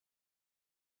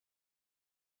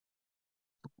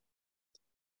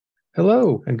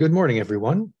Hello and good morning,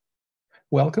 everyone.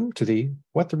 Welcome to the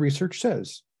What the Research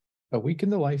Says, a week in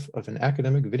the life of an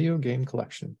academic video game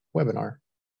collection webinar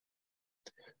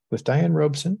with Diane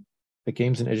Robson, the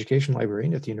Games and Education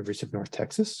Librarian at the University of North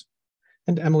Texas,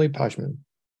 and Emily Pojman,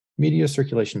 Media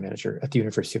Circulation Manager at the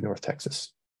University of North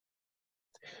Texas.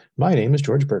 My name is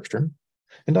George Bergstrom,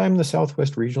 and I'm the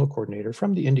Southwest Regional Coordinator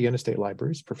from the Indiana State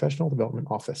Library's Professional Development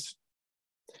Office.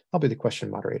 I'll be the question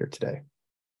moderator today.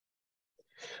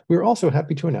 We're also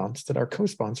happy to announce that our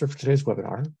co-sponsor for today's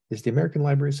webinar is the American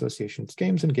Library Association's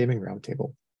Games and Gaming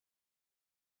Roundtable.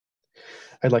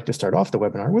 I'd like to start off the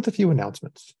webinar with a few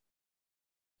announcements.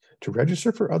 To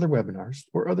register for other webinars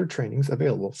or other trainings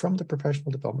available from the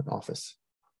Professional Development Office,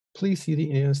 please see the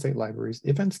Indiana State Library's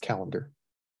events calendar,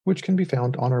 which can be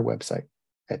found on our website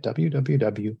at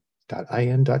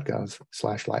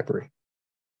www.in.gov/library.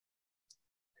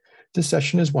 This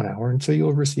session is 1 hour, and so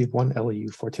you'll receive 1 LEU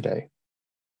for today.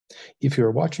 If you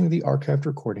are watching the archived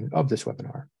recording of this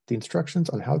webinar, the instructions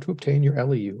on how to obtain your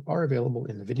LEU are available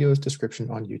in the video's description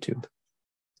on YouTube.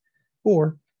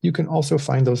 Or you can also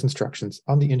find those instructions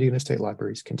on the Indiana State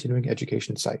Library's continuing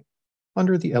education site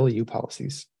under the LEU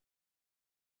policies.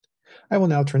 I will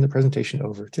now turn the presentation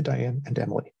over to Diane and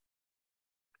Emily.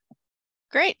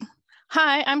 Great.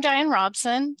 Hi, I'm Diane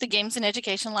Robson, the Games and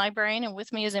Education Librarian, and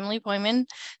with me is Emily Pojman,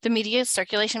 the Media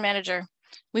Circulation Manager.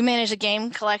 We manage the game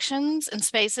collections and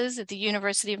spaces at the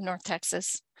University of North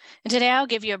Texas. And today I'll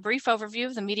give you a brief overview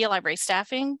of the media library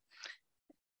staffing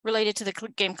related to the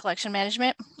game collection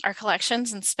management, our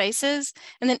collections and spaces,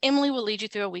 and then Emily will lead you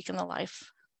through a week in the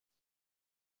life.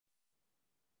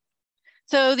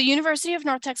 So the University of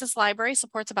North Texas Library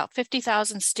supports about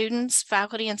 50,000 students,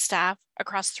 faculty, and staff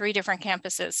across 3 different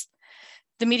campuses.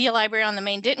 The media library on the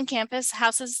main Denton campus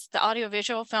houses the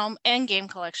audiovisual, film, and game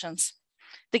collections.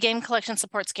 The game collection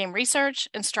supports game research,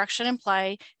 instruction, and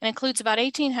play, and includes about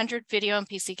 1,800 video and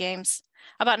PC games,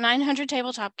 about 900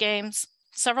 tabletop games,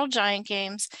 several giant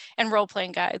games, and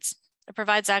role-playing guides. It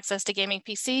provides access to gaming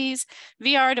PCs,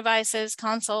 VR devices,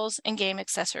 consoles, and game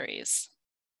accessories.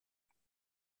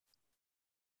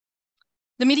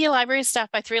 The media library is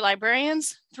staffed by 3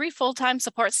 librarians, 3 full-time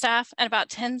support staff, and about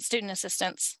 10 student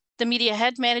assistants. The media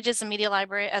head manages the media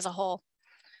library as a whole.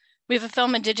 We have a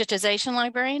film and digitization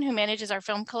librarian who manages our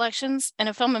film collections, and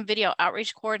a film and video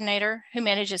outreach coordinator who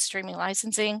manages streaming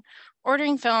licensing,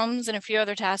 ordering films, and a few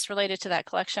other tasks related to that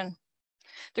collection.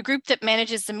 The group that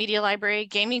manages the media library,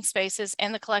 gaming spaces,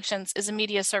 and the collections is a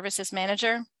media services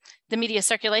manager, the media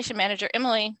circulation manager,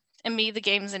 Emily, and me, the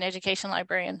games and education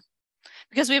librarian.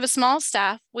 Because we have a small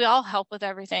staff, we all help with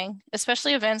everything,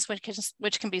 especially events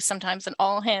which can be sometimes an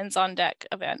all hands on deck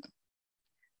event.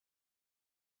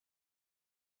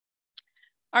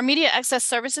 Our Media Access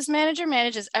Services Manager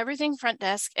manages everything front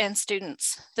desk and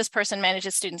students. This person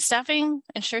manages student staffing,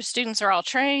 ensures students are all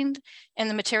trained, and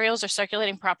the materials are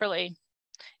circulating properly.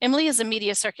 Emily is a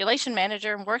Media Circulation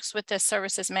Manager and works with this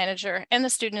Services Manager and the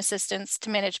student assistants to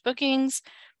manage bookings,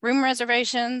 room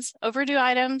reservations, overdue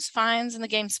items, fines, and the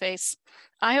game space.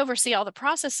 I oversee all the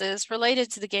processes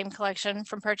related to the game collection,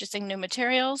 from purchasing new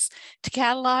materials, to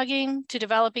cataloging, to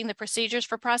developing the procedures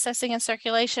for processing and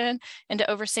circulation, and to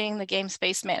overseeing the game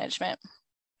space management.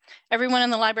 Everyone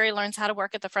in the library learns how to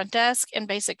work at the front desk and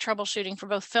basic troubleshooting for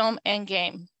both film and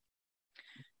game.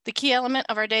 The key element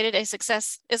of our day-to-day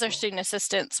success is our student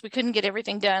assistants. We couldn't get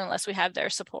everything done unless we had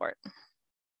their support.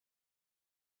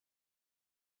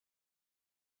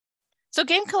 So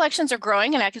game collections are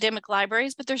growing in academic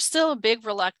libraries, but there's still a big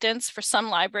reluctance for some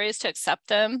libraries to accept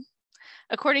them.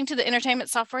 According to the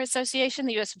Entertainment Software Association,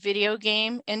 the U.S. video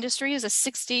game industry is a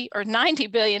 $60 or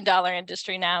 $90 billion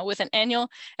industry now, with an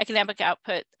annual academic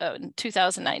output in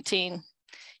 2019.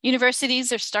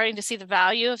 Universities are starting to see the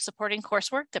value of supporting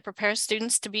coursework that prepares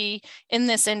students to be in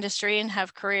this industry and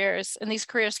have careers. And these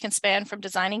careers can span from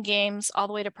designing games all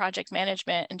the way to project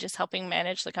management and just helping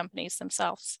manage the companies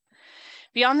themselves.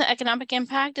 Beyond the economic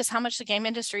impact is how much the game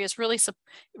industry is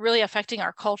really affecting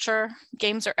our culture.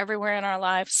 Games are everywhere in our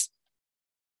lives.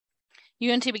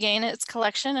 UNT began its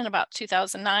collection in about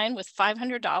 2009 with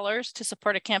 $500 to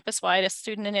support a campus-wide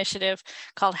student initiative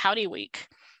called Howdy Week.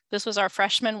 This was our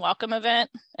freshman welcome event,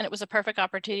 and it was a perfect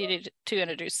opportunity to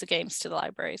introduce the games to the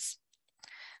libraries.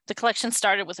 The collection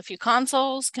started with a few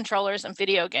consoles, controllers, and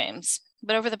video games,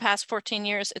 but over the past 14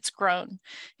 years, it's grown.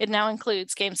 It now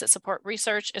includes games that support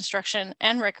research, instruction,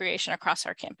 and recreation across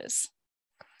our campus.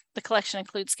 The collection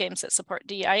includes games that support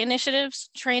DEI initiatives,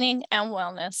 training, and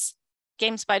wellness,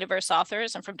 games by diverse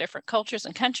authors and from different cultures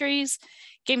and countries,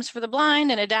 games for the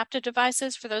blind, and adaptive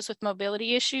devices for those with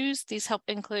mobility issues. These help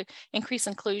increase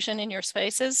inclusion in your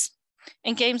spaces.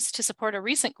 and games to support a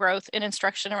recent growth in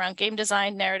instruction around game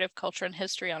design, narrative, culture, and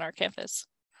history on our campus.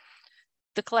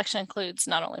 The collection includes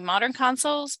not only modern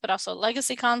consoles, but also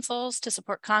legacy consoles to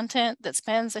support content that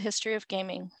spans the history of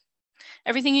gaming.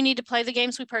 Everything you need to play the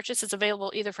games we purchase is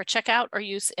available either for checkout or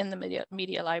use in the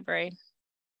media library.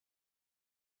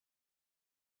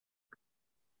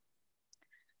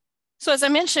 So as I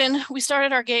mentioned, we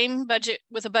started our game budget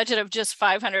with a budget of just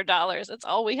 $500. That's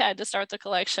all we had to start the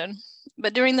collection.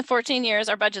 But during the 14 years,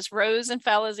 our budgets rose and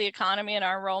fell as the economy and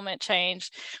our enrollment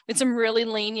changed. We had some really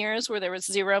lean years where there was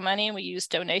zero money and we used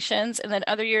donations, and then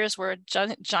other years where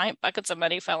giant buckets of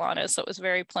money fell on us, so it was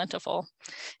very plentiful.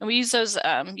 And we used those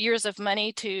years of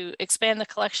money to expand the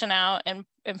collection out and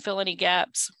fill any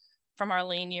gaps from our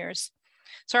lean years.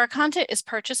 So our content is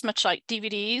purchased much like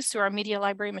DVDs through our media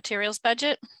library materials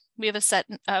budget. We have a set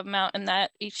amount in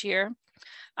that each year.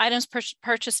 Items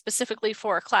purchased specifically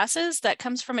for classes, that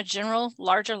comes from a general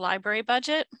larger library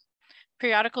budget.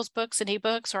 Periodicals, books, and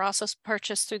ebooks are also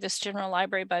purchased through this general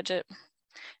library budget.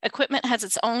 Equipment has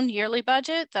its own yearly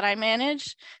budget that I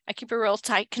manage. I keep a real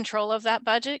tight control of that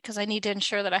budget because I need to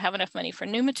ensure that I have enough money for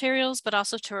new materials, but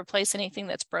also to replace anything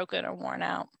that's broken or worn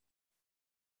out.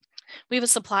 We have a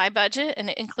supply budget, and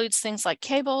it includes things like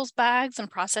cables, bags,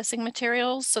 and processing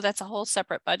materials. So that's a whole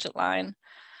separate budget line.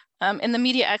 And the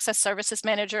Media Access Services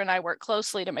Manager and I work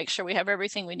closely to make sure we have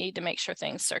everything we need to make sure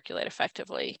things circulate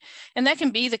effectively. And that can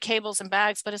be the cables and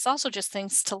bags, but it's also just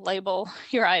things to label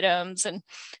your items and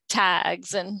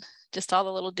tags and just all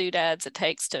the little doodads it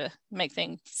takes to make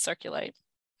things circulate.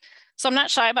 So I'm not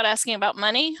shy about asking about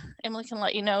money. Emily can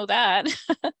let you know that.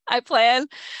 I plan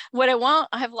what I want.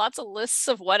 I have lots of lists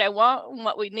of what I want and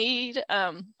what we need.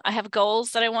 I have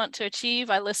goals that I want to achieve.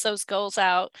 I list those goals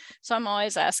out. So I'm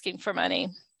always asking for money.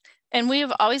 And we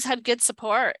have always had good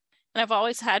support. And I've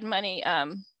always had money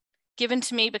given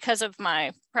to me because of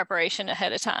my preparation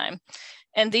ahead of time.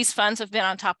 And these funds have been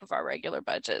on top of our regular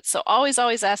budget. So always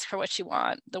ask for what you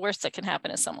want. The worst that can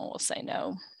happen is someone will say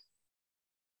no.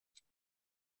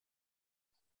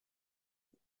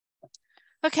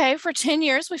 Okay, for 10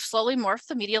 years, we've slowly morphed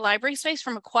the media library space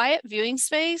from a quiet viewing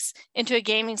space into a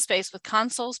gaming space with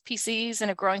consoles, PCs, and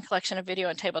a growing collection of video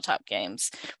and tabletop games.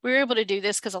 We were able to do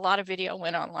this because a lot of video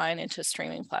went online into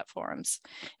streaming platforms.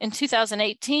 In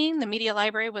 2018, the media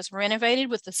library was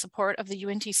renovated with the support of the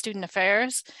UNT Student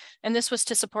Affairs, and this was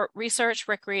to support research,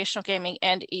 recreational gaming,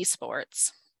 and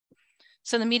esports.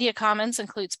 So the media commons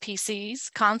includes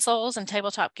PCs, consoles, and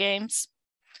tabletop games.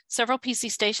 Several PC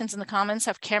stations in the Commons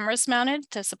have cameras mounted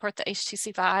to support the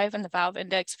HTC Vive and the Valve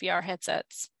Index VR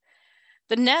headsets.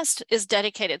 The Nest is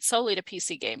dedicated solely to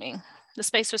PC gaming. The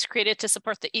space was created to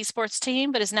support the esports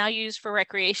team, but is now used for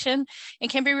recreation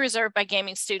and can be reserved by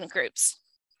gaming student groups.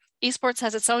 Esports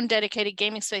has its own dedicated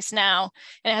gaming space now,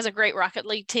 and it has a great Rocket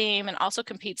League team and also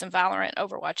competes in Valorant,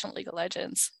 Overwatch, and League of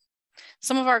Legends.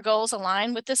 Some of our goals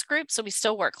align with this group, so we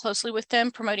still work closely with them,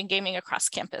 promoting gaming across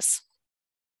campus.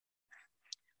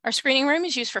 Our screening room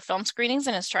is used for film screenings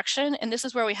and instruction, and this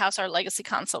is where we house our legacy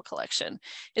console collection.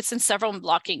 It's in several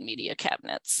blocking media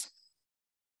cabinets.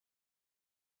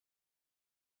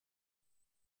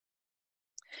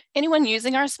 Anyone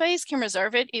using our space can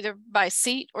reserve it either by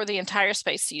seat or the entire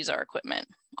space to use our equipment.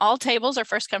 All tables are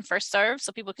first come, first served,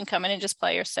 so people can come in and just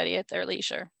play or study at their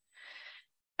leisure.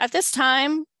 At this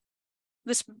time,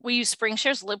 we use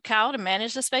SpringShare's LibCal to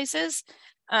manage the spaces.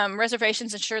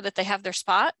 Reservations ensure that they have their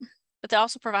spot, but they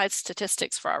also provide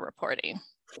statistics for our reporting.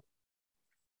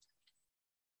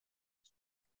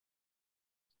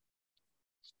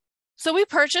 So we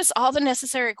purchase all the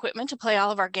necessary equipment to play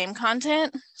all of our game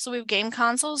content. So we have game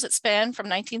consoles that span from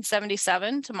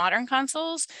 1977 to modern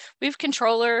consoles. We have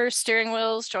controllers, steering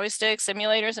wheels, joysticks,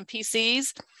 simulators, and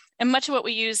PCs. And much of what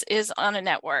we use is on a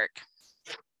network.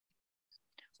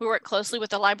 We work closely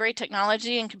with the Library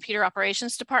Technology and Computer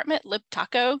Operations Department,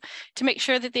 LibTaco, to make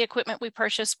sure that the equipment we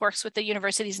purchase works with the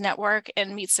university's network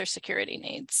and meets their security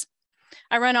needs.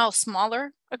 I run all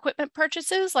smaller equipment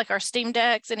purchases, like our Steam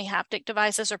Decks, any haptic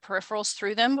devices or peripherals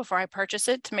through them before I purchase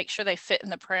it to make sure they fit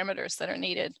in the parameters that are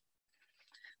needed.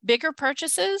 Bigger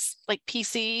purchases, like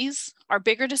PCs, are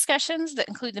bigger discussions that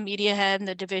include the media head and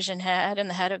the division head and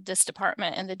the head of this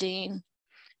department and the dean.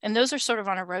 And those are sort of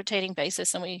on a rotating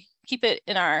basis, and we keep it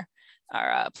in our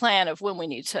plan of when we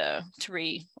need to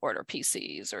reorder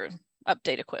PCs or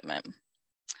update equipment.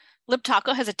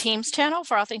 LibTaco has a Teams channel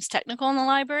for all things technical in the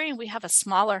library, and we have a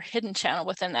smaller hidden channel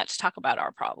within that to talk about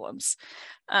our problems.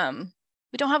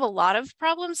 We don't have a lot of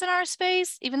problems in our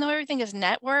space. Even though everything is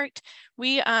networked,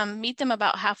 we meet them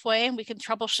about halfway, and we can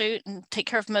troubleshoot and take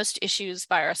care of most issues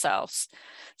by ourselves.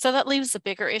 So that leaves the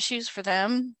bigger issues for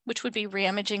them, which would be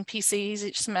re-imaging PCs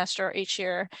each semester or each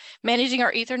year, managing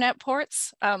our Ethernet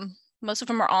ports. Most of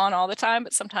them are on all the time,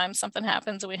 but sometimes something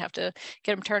happens and we have to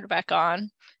get them turned back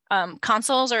on.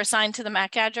 Consoles are assigned to the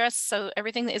MAC address, so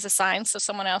everything is assigned so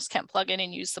someone else can't plug in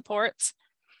and use the ports.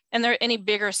 And there are any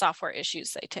bigger software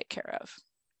issues they take care of.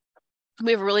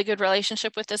 We have a really good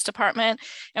relationship with this department,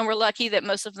 and we're lucky that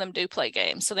most of them do play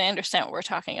games, so they understand what we're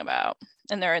talking about,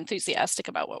 and they're enthusiastic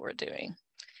about what we're doing.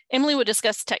 Emily will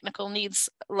discuss technical needs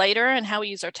later and how we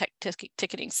use our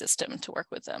ticketing system to work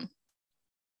with them.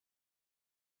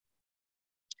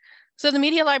 So the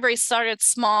Media Library started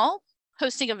small,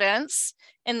 hosting events,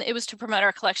 and it was to promote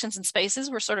our collections and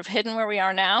spaces. We're sort of hidden where we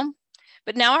are now.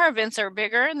 But now our events are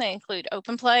bigger, and they include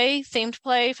open play, themed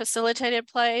play, facilitated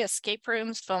play, escape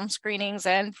rooms, film screenings,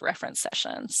 and reference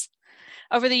sessions.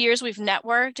 Over the years, we've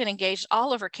networked and engaged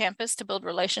all over campus to build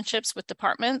relationships with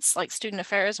departments like student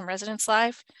affairs and residence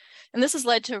life. And this has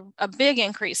led to a big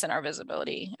increase in our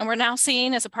visibility. And we're now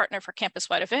seen as a partner for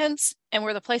campus-wide events, and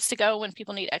we're the place to go when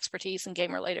people need expertise in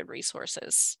game-related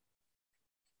resources.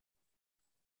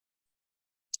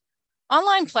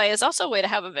 Online play is also a way to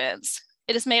have events.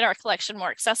 It has made our collection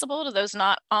more accessible to those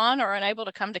not on or unable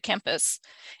to come to campus.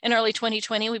 In early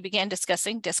 2020, we began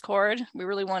discussing Discord. We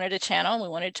really wanted a channel, and we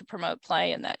wanted to promote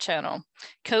play in that channel.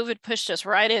 COVID pushed us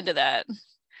right into that.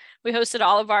 We hosted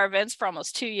all of our events for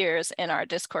almost 2 years in our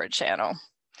Discord channel.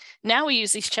 Now we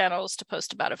use these channels to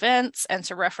post about events,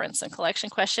 answer reference and collection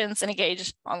questions, and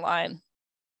engage online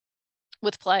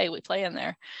with play. We play in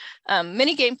there.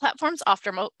 Many game platforms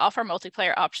offer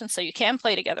multiplayer options, so you can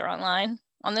play together online.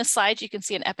 On this slide, you can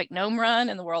see an epic gnome run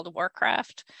in the World of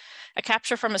Warcraft, a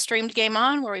capture from a streamed game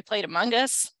on where we played Among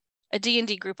Us, a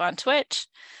D&D group on Twitch,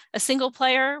 a single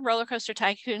player Roller Coaster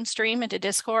Tycoon stream into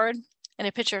Discord, and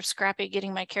a picture of Scrappy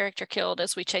getting my character killed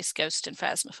as we chase ghosts in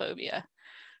Phasmophobia.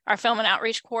 Our film and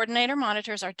outreach coordinator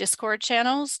monitors our Discord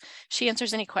channels. She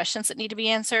answers any questions that need to be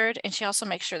answered, and she also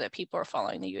makes sure that people are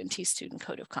following the UNT Student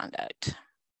Code of Conduct.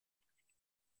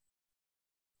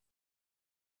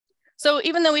 So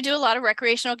even though we do a lot of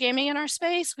recreational gaming in our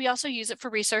space, we also use it for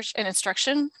research and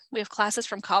instruction. We have classes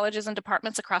from colleges and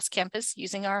departments across campus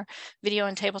using our video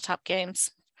and tabletop games.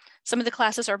 Some of the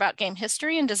classes are about game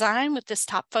history and design, with this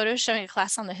top photo showing a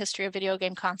class on the history of video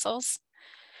game consoles.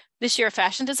 This year, a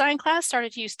fashion design class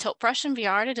started to use tilt brush and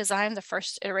VR to design the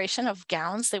first iteration of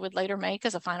gowns they would later make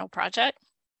as a final project.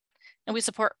 And we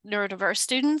support neurodiverse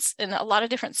students in a lot of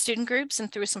different student groups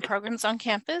and through some programs on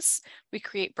campus. We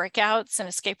create breakouts and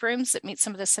escape rooms that meet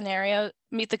some of the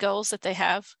meet the goals that they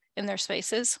have in their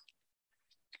spaces.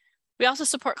 We also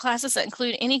support classes that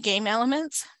include any game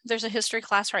elements. There's a history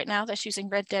class right now that's using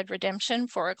Red Dead Redemption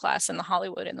for a class in the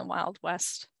Hollywood and the Wild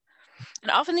West.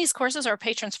 And often these courses are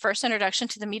patrons' first introduction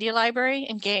to the media library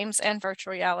and games and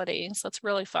virtual reality. So it's a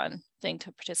really fun thing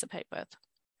to participate with.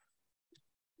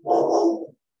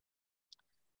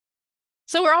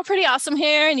 So we're all pretty awesome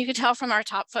here, and you can tell from our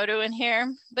top photo in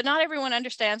here, but not everyone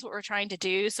understands what we're trying to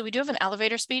do. So we do have an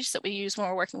elevator speech that we use when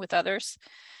we're working with others.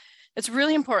 It's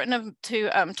really important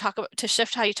to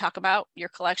shift how you talk about your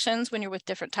collections when you're with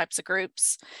different types of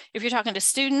groups. If you're talking to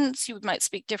students, you might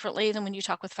speak differently than when you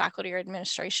talk with faculty or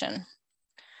administration.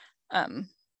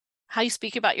 How you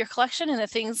speak about your collection and the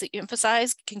things that you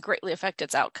emphasize can greatly affect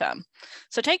its outcome.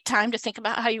 So take time to think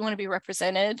about how you want to be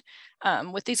represented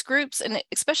with these groups, and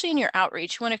especially in your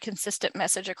outreach, you want a consistent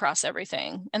message across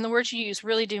everything. And the words you use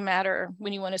really do matter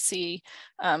when you want to see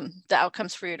the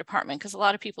outcomes for your department, because a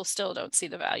lot of people still don't see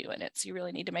the value in it. So you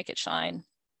really need to make it shine.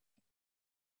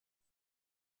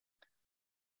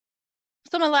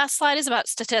 So my last slide is about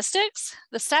statistics.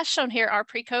 The stats shown here are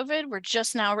pre-COVID. We're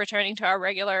just now returning to our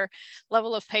regular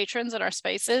level of patrons in our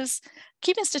spaces.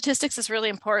 Keeping statistics is really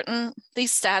important.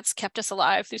 These stats kept us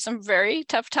alive through some very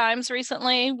tough times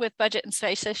recently with budget and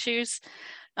space issues.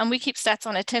 We keep stats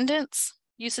on attendance,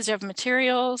 usage of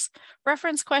materials,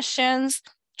 reference questions,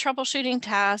 troubleshooting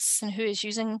tasks, and who is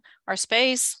using our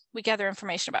space. We gather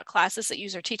information about classes that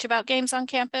use or teach about games on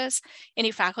campus,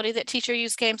 any faculty that teach or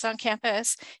use games on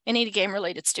campus, and any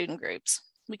game-related student groups.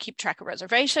 We keep track of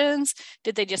reservations.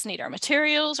 Did they just need our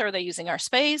materials? Or are they using our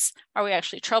space? Are we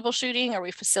actually troubleshooting? Are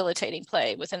we facilitating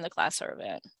play within the class or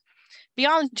event?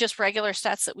 Beyond just regular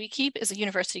stats that we keep is a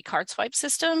university card swipe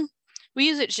system. We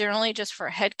use it generally just for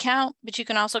head count, but you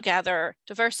can also gather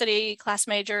diversity, class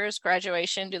majors,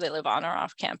 graduation, do they live on or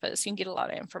off campus? You can get a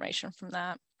lot of information from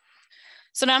that.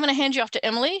 So now I'm going to hand you off to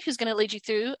Emily, who's going to lead you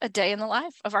through a day in the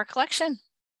life of our collection.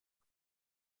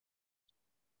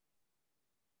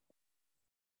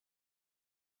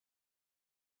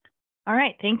 All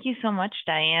right, thank you so much,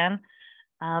 Diane.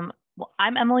 Well,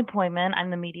 I'm Emily Pojman. I'm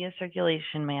the Media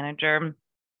Circulation Manager.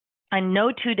 And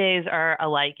no 2 days are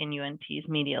alike in UNT's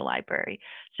Media Library.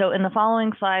 So in the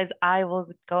following slides, I will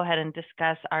go ahead and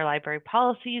discuss our library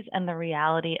policies and the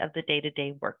reality of the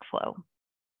day-to-day workflow.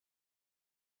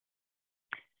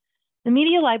 The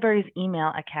Media Library's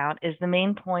email account is the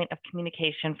main point of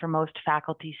communication for most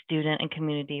faculty, student, and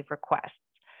community requests.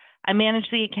 I manage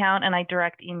the account and I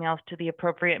direct emails to the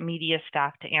appropriate media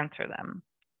staff to answer them.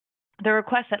 The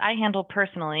requests that I handle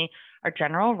personally are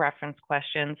general reference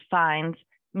questions, fines,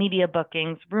 media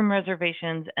bookings, room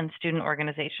reservations, and student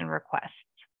organization requests.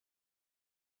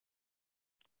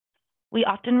 We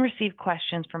often receive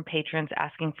questions from patrons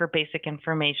asking for basic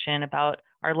information about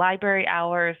our library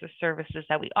hours, the services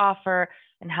that we offer,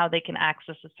 and how they can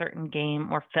access a certain game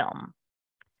or film.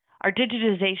 Our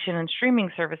digitization and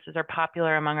streaming services are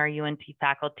popular among our UNT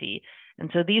faculty, and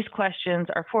so these questions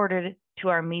are forwarded to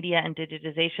our media and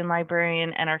digitization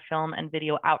librarian and our film and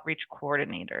video outreach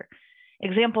coordinator.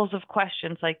 Examples of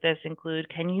questions like this include,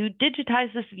 can you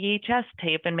digitize this VHS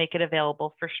tape and make it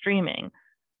available for streaming?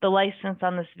 The license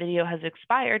on this video has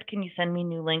expired. Can you send me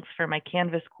new links for my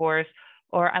Canvas course?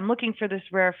 Or I'm looking for this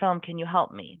rare film. Can you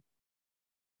help me?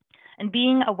 And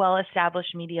being a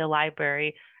well-established media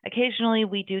library, occasionally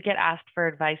we do get asked for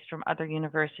advice from other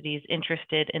universities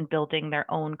interested in building their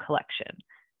own collection.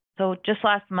 So just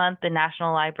last month, the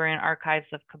National Library and Archives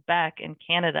of Quebec in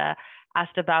Canada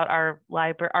asked about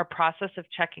our process of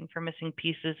checking for missing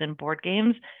pieces in board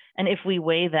games and if we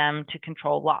weigh them to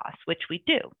control loss, which we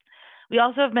do. We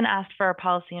also have been asked for our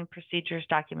policy and procedures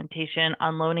documentation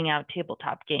on loaning out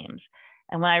tabletop games.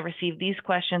 And when I receive these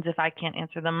questions, if I can't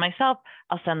answer them myself,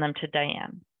 I'll send them to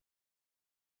Diane.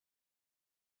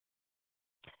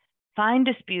 Fine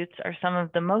disputes are some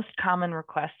of the most common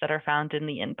requests that are found in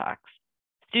the inbox.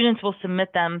 Students will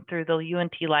submit them through the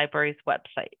UNT Library's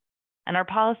website. And our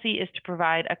policy is to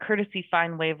provide a courtesy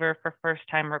fine waiver for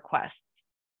first-time requests.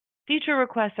 Future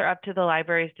requests are up to the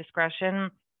library's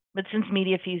discretion, but since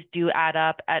media fees do add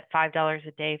up at $5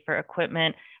 a day for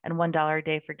equipment and $1 a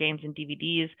day for games and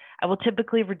DVDs, I will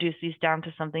typically reduce these down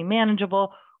to something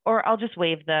manageable, or I'll just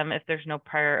waive them if there's no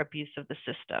prior abuse of the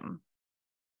system.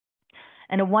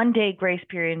 And a 1-day grace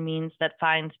period means that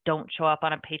fines don't show up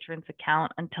on a patron's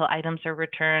account until items are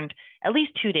returned at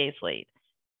least 2 days late.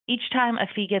 Each time a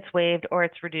fee gets waived or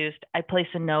it's reduced, I place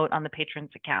a note on the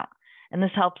patron's account, and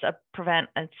this helps prevent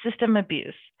a system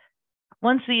abuse.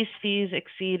 Once these fees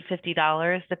exceed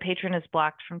 $50, the patron is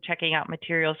blocked from checking out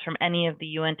materials from any of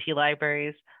the UNT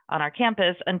libraries on our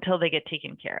campus until they get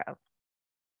taken care of.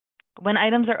 When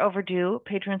items are overdue,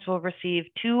 patrons will receive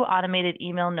 2 automated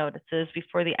email notices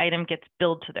before the item gets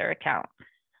billed to their account.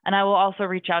 And I will also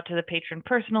reach out to the patron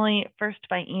personally, first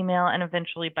by email and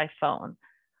eventually by phone.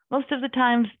 Most of the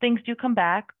times things do come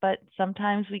back, but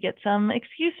sometimes we get some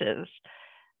excuses,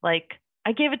 like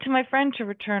I gave it to my friend to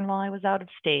return while I was out of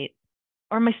state,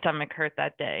 or my stomach hurt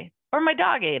that day, or my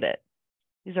dog ate it.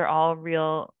 These are all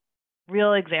real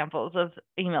examples of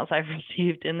emails I've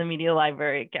received in the Media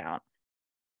Library account.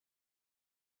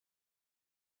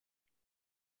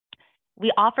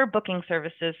 We offer booking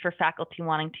services for faculty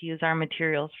wanting to use our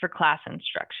materials for class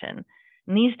instruction.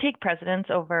 And these take precedence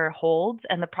over holds,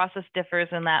 and the process differs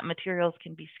in that materials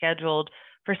can be scheduled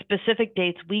for specific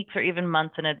dates, weeks, or even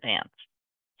months in advance.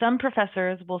 Some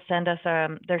professors will send us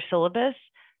their syllabus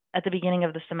at the beginning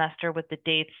of the semester with the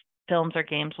dates films or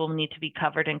games will need to be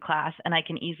covered in class, and I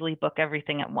can easily book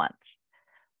everything at once.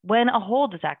 When a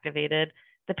hold is activated,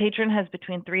 the patron has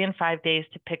between 3 and 5 days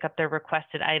to pick up their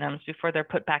requested items before they're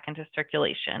put back into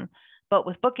circulation. But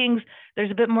with bookings,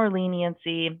 there's a bit more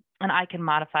leniency, and I can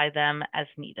modify them as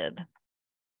needed.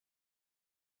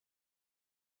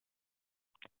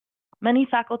 Many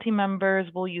faculty members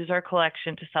will use our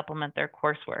collection to supplement their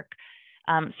coursework.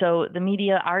 So the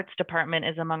Media Arts Department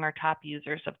is among our top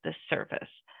users of this service.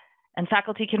 And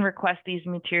faculty can request these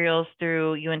materials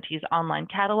through UNT's online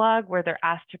catalog, where they're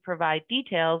asked to provide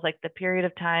details like the period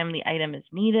of time the item is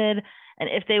needed, and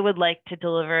if they would like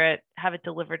to have it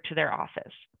delivered to their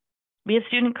office. We have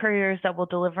student couriers that will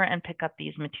deliver and pick up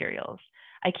these materials.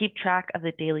 I keep track of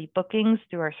the daily bookings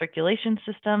through our circulation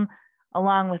system,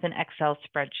 along with an Excel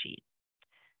spreadsheet.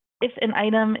 If an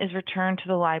item is returned to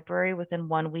the library within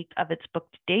 1 week of its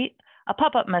booked date, a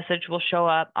pop-up message will show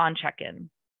up on check-in.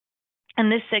 And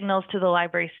this signals to the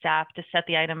library staff to set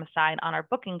the item aside on our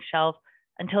booking shelf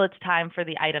until it's time for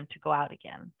the item to go out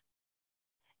again.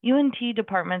 UNT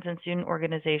departments and student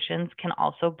organizations can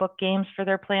also book games for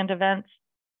their planned events.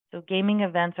 So gaming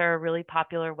events are a really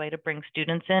popular way to bring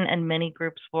students in, and many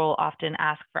groups will often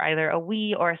ask for either a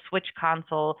Wii or a Switch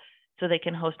console so they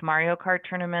can host Mario Kart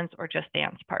tournaments or just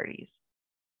dance parties.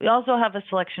 We also have a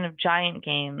selection of giant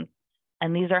games,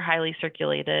 and these are highly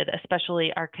circulated,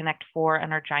 especially our Connect 4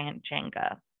 and our Giant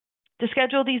Jenga. To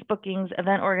schedule these bookings,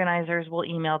 event organizers will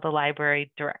email the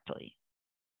library directly.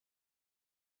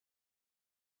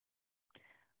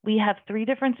 We have 3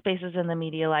 different spaces in the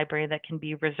media library that can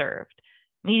be reserved.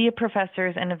 Media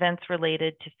professors and events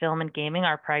related to film and gaming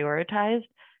are prioritized,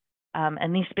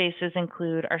 and these spaces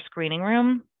include our screening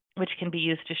room, which can be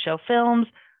used to show films,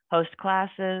 host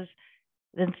classes.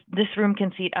 This room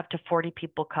can seat up to 40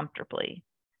 people comfortably.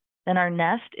 Then our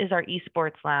Nest is our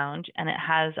esports lounge, and it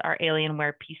has our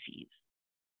Alienware PCs.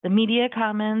 The Media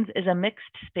Commons is a mixed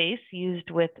use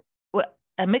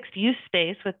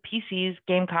space with PCs,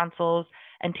 game consoles,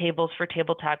 and tables for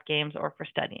tabletop games or for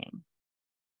studying.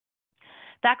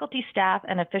 Faculty, staff,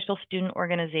 and official student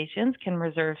organizations can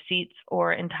reserve seats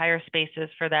or entire spaces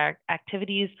for their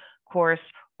activities, course,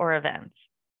 or events.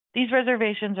 These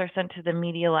reservations are sent to the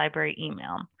media library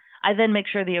email. I then make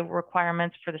sure the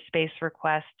requirements for the space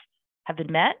requests have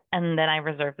been met, and then I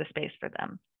reserve the space for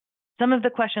them. Some of the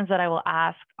questions that I will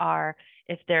ask are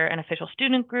if they're an official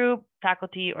student group,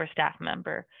 faculty, or staff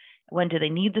member. When do they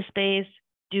need the space?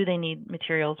 Do they need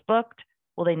materials booked?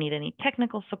 Will they need any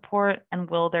technical support? And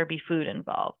will there be food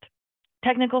involved?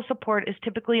 Technical support is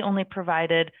typically only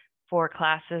provided for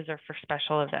classes or for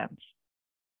special events.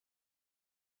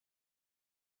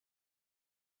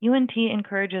 UNT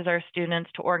encourages our students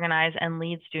to organize and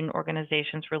lead student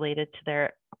organizations related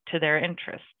to their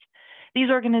interests.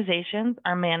 These organizations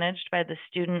are managed by the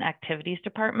Student Activities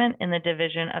Department in the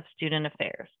Division of Student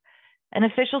Affairs. An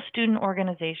official student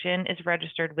organization is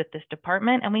registered with this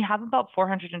department, and we have about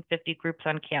 450 groups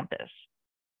on campus.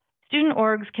 Student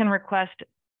orgs can request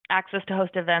access to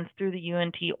host events through the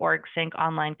UNT OrgSync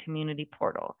online community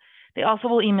portal. They also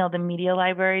will email the media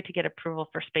library to get approval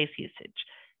for space usage.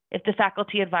 If the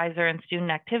faculty advisor and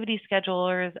student activity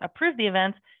schedulers approve the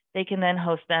events, they can then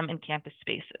host them in campus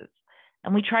spaces.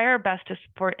 And we try our best to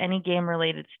support any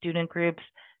game-related student groups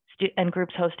and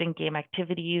groups hosting game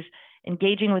activities.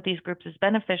 Engaging with these groups is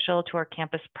beneficial to our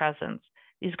campus presence.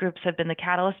 These groups have been the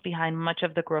catalyst behind much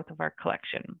of the growth of our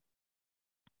collection.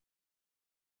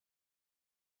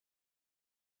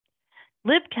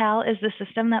 LibCal is the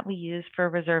system that we use for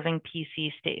reserving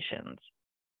PC stations,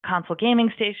 console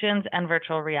gaming stations, and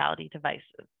virtual reality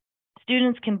devices.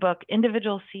 Students can book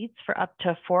individual seats for up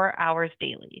to 4 hours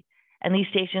daily, and these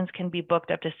stations can be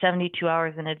booked up to 72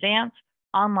 hours in advance,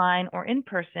 online or in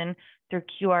person through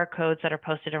QR codes that are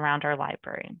posted around our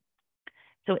library.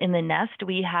 So in the Nest,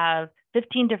 we have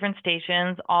 15 different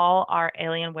stations, all are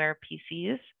Alienware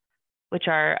PCs, which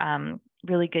are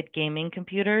really good gaming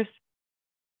computers.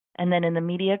 And then in the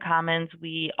Media Commons,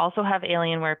 we also have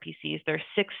Alienware PCs. There's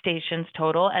 6 stations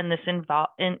total, and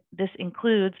this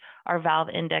includes our Valve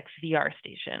Index VR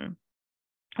station.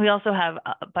 We also have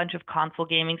a bunch of console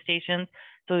gaming stations.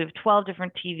 So we have 12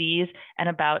 different TVs and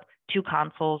about 2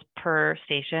 consoles per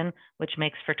station, which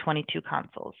makes for 22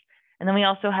 consoles. And then we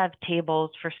also have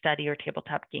tables for study or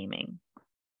tabletop gaming.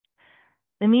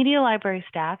 The media library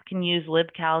staff can use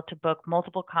LibCal to book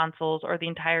multiple consoles or the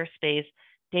entire space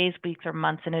days, weeks, or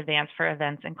months in advance for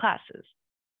events and classes.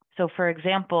 So for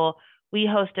example, we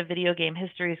host a video game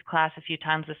histories class a few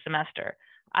times this semester.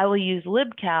 I will use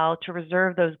LibCal to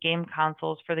reserve those game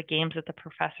consoles for the games that the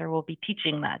professor will be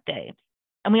teaching that day.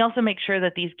 And we also make sure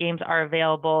that these games are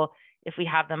available if we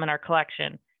have them in our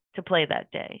collection to play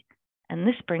that day. And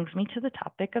this brings me to the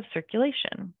topic of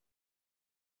circulation.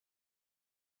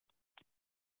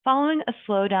 Following a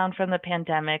slowdown from the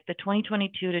pandemic, the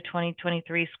 2022 to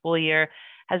 2023 school year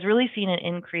has really seen an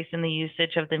increase in the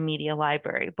usage of the media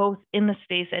library, both in the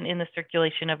space and in the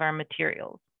circulation of our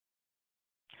materials.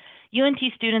 UNT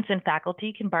students and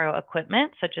faculty can borrow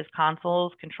equipment such as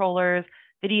consoles, controllers,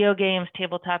 video games,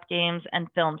 tabletop games, and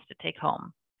films to take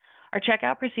home. Our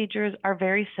checkout procedures are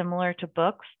very similar to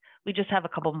books. We just have a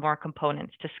couple more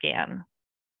components to scan.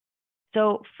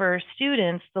 So for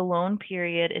students, the loan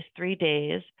period is 3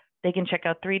 days. They can check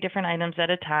out 3 different items at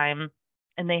a time,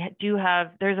 and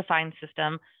there's a fine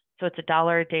system. So it's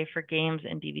 $1 a day for games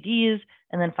and DVDs,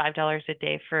 and then $5 a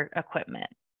day for equipment.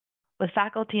 With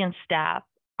faculty and staff,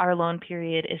 our loan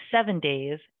period is 7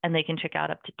 days, and they can check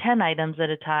out up to 10 items at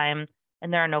a time,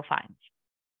 and there are no fines.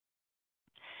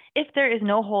 If there is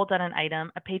no hold on an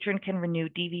item, a patron can renew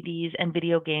DVDs and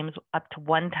video games up to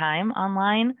 1 time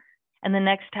online, and the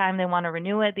next time they want to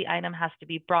renew it, the item has to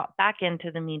be brought back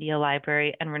into the media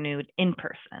library and renewed in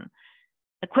person.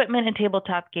 Equipment and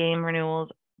tabletop game renewals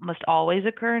must always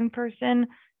occur in person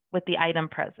with the item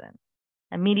present.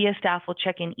 And media staff will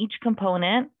check in each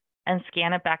component and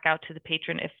scan it back out to the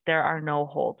patron if there are no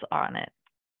holds on it.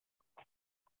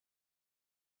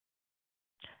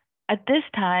 At this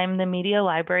time, the Media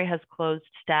Library has closed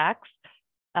stacks,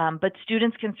 but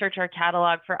students can search our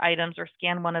catalog for items or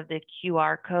scan one of the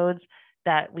QR codes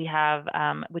that we have,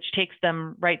 which takes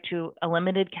them right to a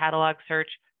limited catalog search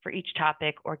for each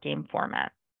topic or game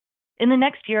format. In the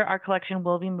next year, our collection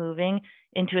will be moving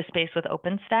into a space with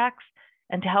open stacks,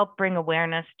 and to help bring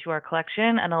awareness to our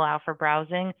collection and allow for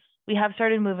browsing, we have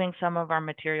started moving some of our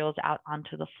materials out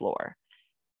onto the floor.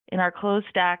 In our closed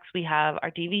stacks, we have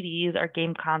our DVDs, our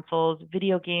game consoles,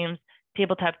 video games,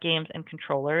 tabletop games, and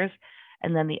controllers.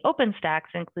 And then the open stacks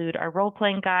include our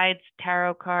role-playing guides,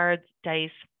 tarot cards, dice,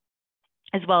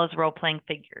 as well as role-playing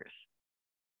figures.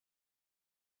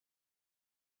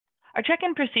 Our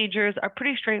check-in procedures are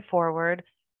pretty straightforward.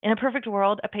 In a perfect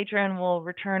world, a patron will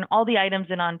return all the items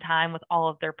in on time with all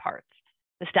of their parts.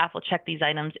 The staff will check these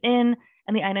items in,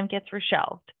 and the item gets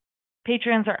reshelved.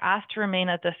 Patrons are asked to remain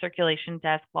at the circulation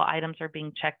desk while items are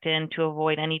being checked in to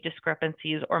avoid any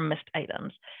discrepancies or missed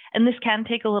items. And this can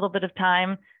take a little bit of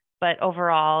time, but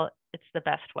overall, it's the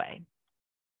best way.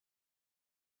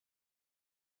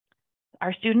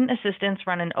 Our student assistants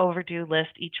run an overdue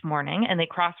list each morning, and they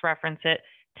cross-reference it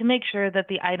to make sure that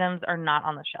the items are not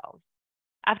on the shelves.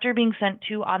 After being sent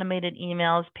 2 automated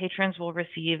emails, patrons will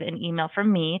receive an email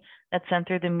from me that's sent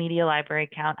through the Media Library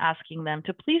account asking them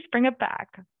to please bring it back.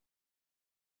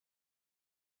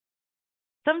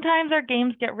 Sometimes our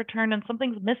games get returned and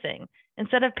something's missing.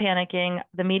 Instead of panicking,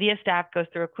 the media staff goes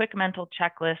through a quick mental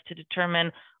checklist to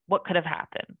determine what could have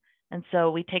happened. And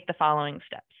so we take the following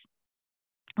steps.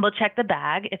 We'll check the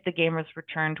bag if the game was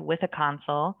returned with a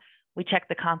console. We check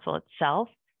the console itself.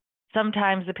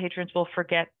 Sometimes the patrons will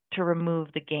forget to remove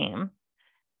the game.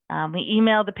 We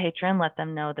email the patron, let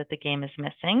them know that the game is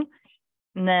missing.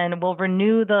 And then we'll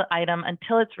renew the item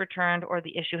until it's returned or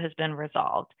the issue has been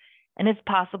resolved. And if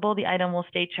possible, the item will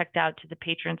stay checked out to the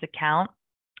patron's account.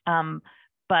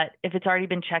 But if it's already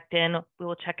been checked in, we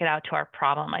will check it out to our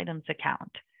problem items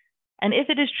account. And if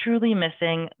it is truly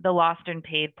missing, the lost and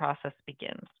paid process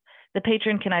begins. The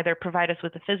patron can either provide us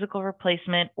with a physical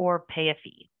replacement or pay a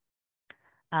fee.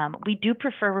 We do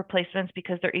prefer replacements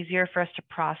because they're easier for us to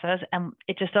process, and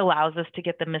it just allows us to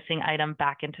get the missing item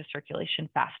back into circulation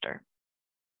faster.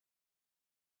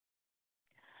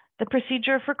 The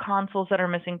procedure for consoles that are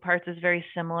missing parts is very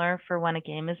similar for when a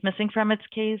game is missing from its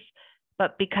case,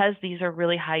 but because these are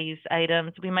really high use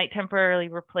items, we might temporarily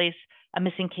replace a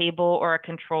missing cable or a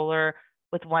controller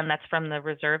with one that's from the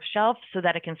reserve shelf so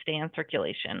that it can stay in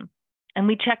circulation. And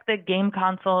we check the game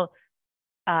console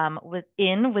with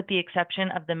the exception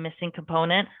of the missing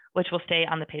component, which will stay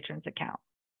on the patron's account.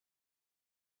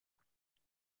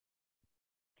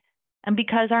 And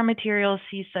because our materials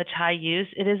see such high use,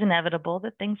 it is inevitable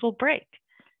that things will break.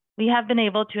 We have been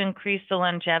able to increase the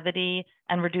longevity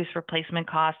and reduce replacement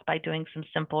costs by doing some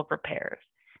simple repairs.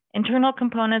 Internal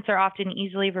components are often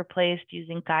easily replaced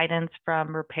using guidance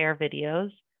from repair videos.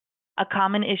 A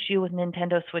common issue with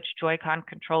Nintendo Switch Joy-Con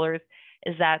controllers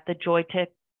is that the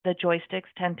joysticks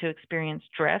tend to experience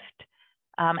drift.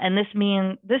 And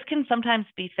this can sometimes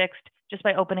be fixed just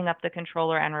by opening up the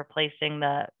controller and replacing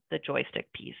the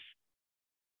joystick piece.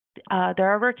 There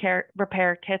are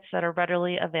repair kits that are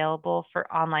readily available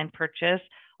for online purchase,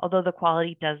 although the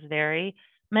quality does vary.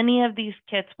 Many of these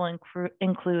kits will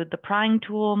include the prying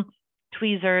tool,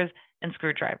 tweezers, and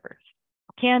screwdrivers.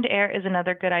 Canned air is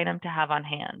another good item to have on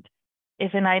hand.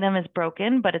 If an item is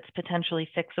broken, but it's potentially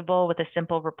fixable with a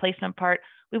simple replacement part,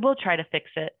 we will try to fix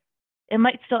it. It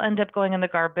might still end up going in the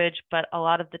garbage, but a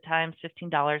lot of the times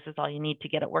 $15 is all you need to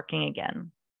get it working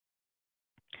again.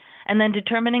 And then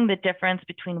determining the difference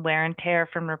between wear and tear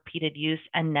from repeated use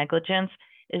and negligence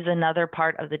is another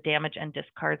part of the damage and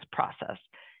discards process.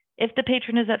 If the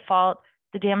patron is at fault,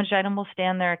 the damaged item will stay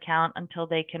on their account until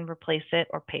they can replace it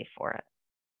or pay for it.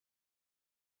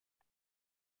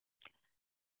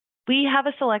 We have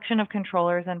a selection of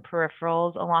controllers and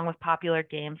peripherals along with popular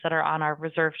games that are on our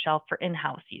reserve shelf for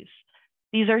in-house use.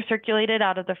 These are circulated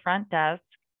out of the front desk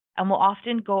and will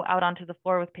often go out onto the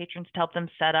floor with patrons to help them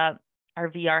set up our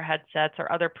VR headsets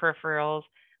or other peripherals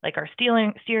like our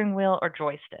steering wheel or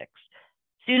joysticks.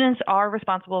 Students are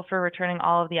responsible for returning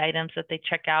all of the items that they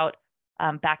check out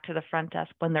back to the front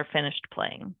desk when they're finished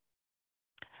playing.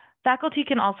 Faculty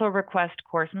can also request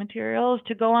course materials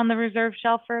to go on the reserve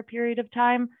shelf for a period of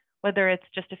time, whether it's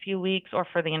just a few weeks or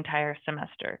for the entire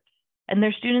semester. And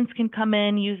their students can come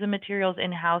in, use the materials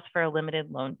in-house for a limited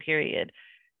loan period.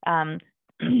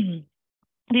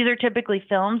 These are typically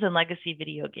films and legacy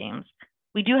video games.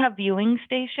 We do have viewing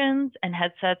stations and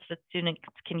headsets that students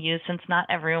can use since not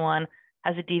everyone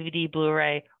has a DVD,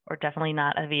 Blu-ray, or definitely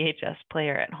not a VHS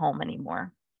player at home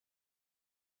anymore.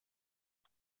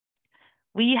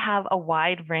 We have a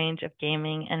wide range of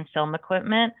gaming and film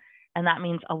equipment, and that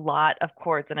means a lot of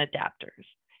cords and adapters.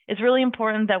 It's really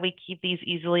important that we keep these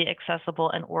easily accessible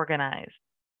and organized.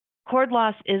 Cord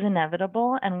loss is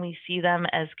inevitable, and we see them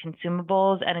as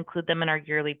consumables and include them in our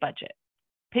yearly budget.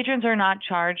 Patrons are not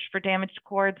charged for damaged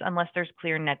cords unless there's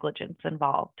clear negligence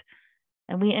involved.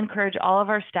 And we encourage all of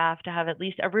our staff to have at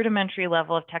least a rudimentary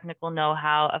level of technical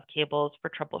know-how of cables for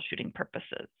troubleshooting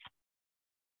purposes.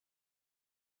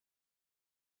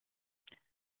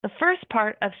 The first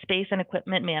part of space and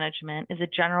equipment management is a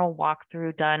general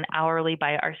walkthrough done hourly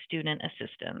by our student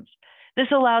assistants. This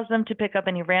allows them to pick up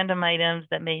any random items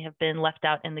that may have been left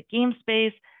out in the game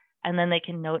space, and then they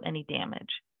can note any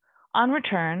damage. On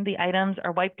return, the items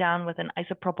are wiped down with an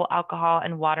isopropyl alcohol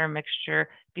and water mixture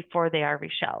before they are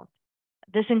reshelved.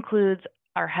 This includes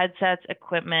our headsets,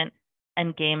 equipment,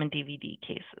 and game and DVD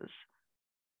cases.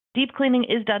 Deep cleaning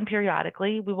is done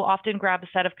periodically. We will often grab a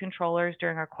set of controllers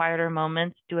during our quieter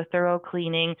moments, do a thorough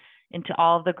cleaning into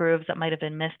all of the grooves that might have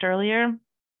been missed earlier.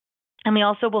 And we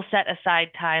also will set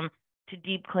aside time to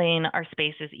deep clean our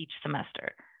spaces each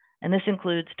semester. And this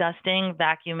includes dusting,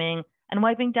 vacuuming, and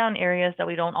wiping down areas that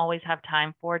we don't always have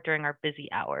time for during our busy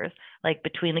hours, like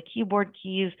between the keyboard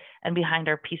keys and behind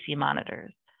our PC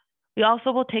monitors. We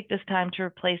also will take this time to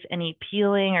replace any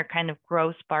peeling or kind of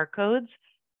gross barcodes,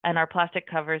 and our plastic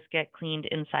covers get cleaned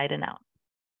inside and out.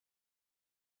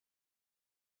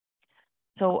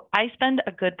 So I spend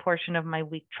a good portion of my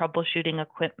week troubleshooting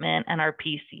equipment and our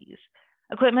PCs.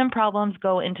 Equipment problems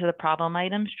go into the problem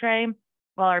items tray,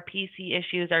 while our PC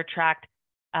issues are tracked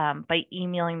by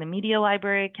emailing the media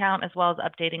library account, as well as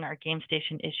updating our game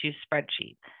station issues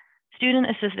spreadsheet. Student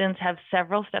assistants have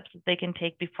several steps that they can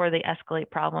take before they escalate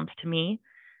problems to me.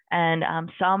 And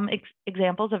some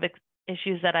examples of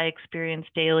issues that I experience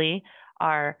daily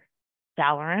are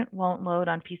Valorant won't load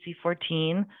on PC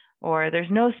 14, or there's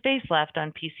no space left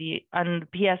on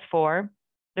PS4.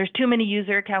 There's too many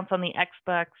user accounts on the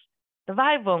Xbox. The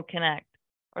Vive won't connect,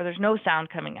 or there's no sound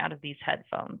coming out of these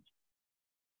headphones.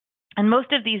 And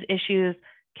most of these issues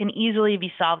can easily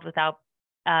be solved without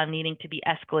needing to be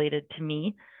escalated to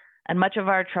me. And much of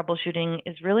our troubleshooting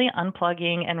is really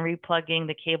unplugging and replugging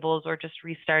the cables or just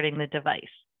restarting the device.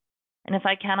 And if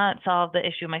I cannot solve the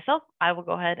issue myself, I will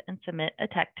go ahead and submit a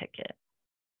tech ticket.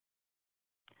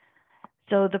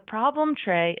 So the problem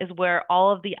tray is where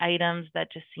all of the items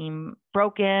that just seem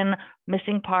broken,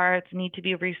 missing parts, need to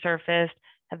be resurfaced,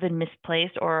 have been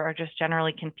misplaced, or are just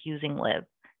generally confusing live.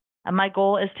 And my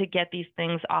goal is to get these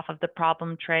things off of the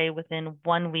problem tray within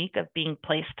 1 week of being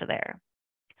placed there.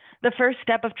 The first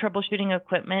step of troubleshooting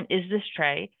equipment is this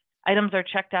tray. Items are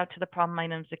checked out to the problem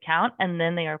items account, and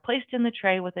then they are placed in the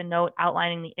tray with a note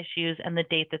outlining the issues and the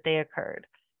date that they occurred.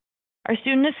 Our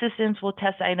student assistants will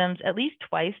test items at least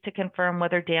twice to confirm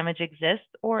whether damage exists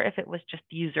or if it was just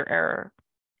user error.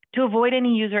 To avoid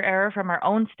any user error from our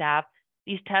own staff,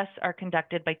 these tests are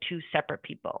conducted by 2 separate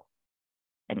people.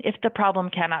 And if the problem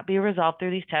cannot be resolved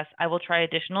through these tests, I will try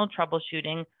additional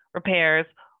troubleshooting, repairs,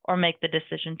 or make the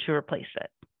decision to replace it.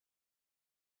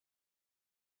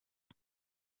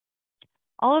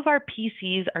 All of our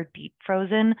PCs are deep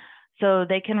frozen, so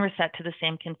they can reset to the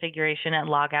same configuration and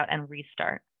log out and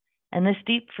restart. And this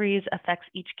deep freeze affects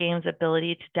each game's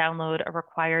ability to download a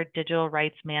required digital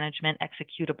rights management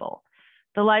executable.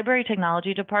 The Library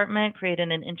Technology Department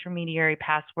created an intermediary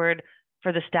password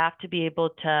for the staff to be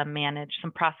able to manage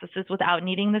some processes without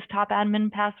needing this top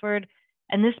admin password.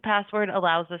 And this password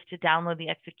allows us to download the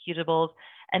executables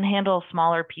and handle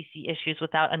smaller PC issues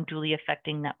without unduly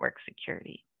affecting network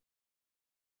security.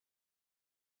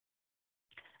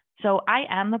 So I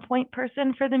am the point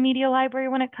person for the media library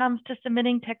when it comes to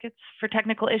submitting tickets for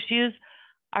technical issues.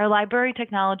 Our library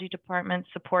technology department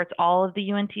supports all of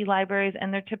the UNT libraries,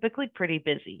 and they're typically pretty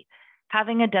busy.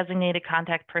 Having a designated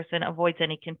contact person avoids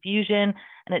any confusion,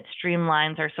 and it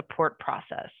streamlines our support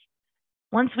process.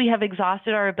 Once we have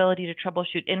exhausted our ability to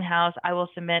troubleshoot in-house, I will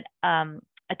submit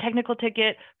a technical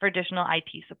ticket for additional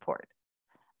IT support.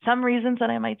 Some reasons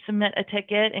that I might submit a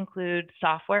ticket include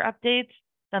software updates,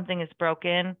 something is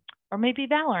broken, or maybe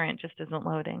Valorant just isn't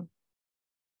loading.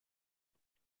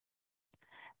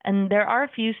 And there are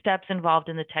a few steps involved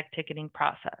in the tech ticketing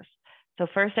process. So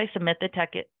first, I submit the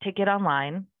ticket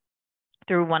online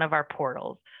through one of our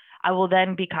portals. I will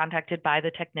then be contacted by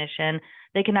the technician.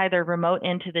 They can either remote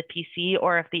into the PC,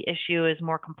 or if the issue is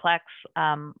more complex,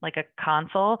 like a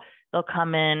console, they'll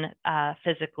come in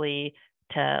physically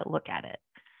to look at it.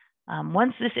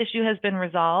 Once this issue has been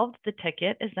resolved, the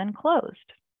ticket is then closed.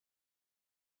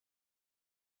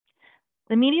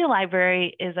 The Media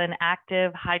Library is an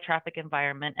active, high-traffic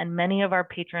environment, and many of our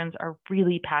patrons are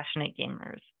really passionate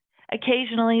gamers.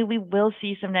 Occasionally, we will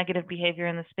see some negative behavior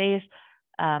in the space,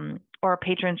 or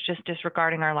patrons just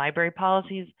disregarding our library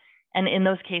policies, and in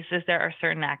those cases, there are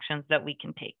certain actions that we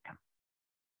can take.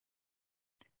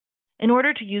 In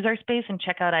order to use our space and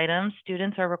check out items,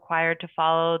 students are required to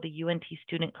follow the UNT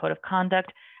Student Code of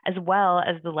Conduct, as well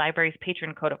as the library's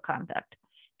Patron Code of Conduct.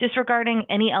 Disregarding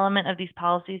any element of these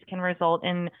policies can result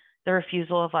in the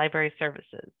refusal of library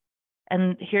services.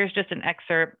 And here's just an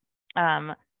excerpt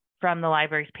from the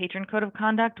library's Patron Code of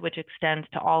Conduct, which extends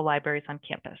to all libraries on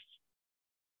campus.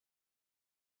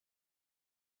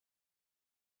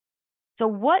 So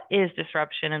what is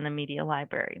disruption in the Media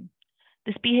Library?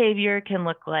 This behavior can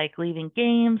look like leaving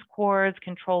games, cords,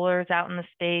 controllers out in the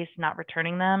space, not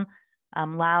returning them,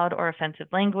 loud or offensive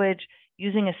language,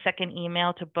 using a second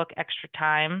email to book extra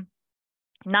time,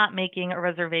 not making a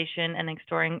reservation and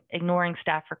ignoring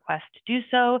staff requests to do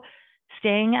so,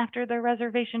 staying after their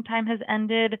reservation time has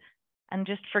ended, and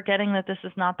just forgetting that this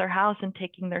is not their house and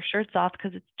taking their shirts off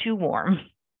because it's too warm.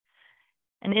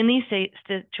 And in these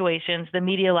situations, the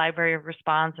Media Library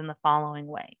responds in the following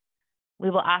way.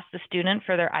 We will ask the student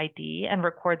for their ID and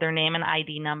record their name and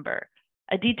ID number.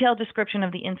 A detailed description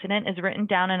of the incident is written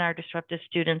down in our Disruptive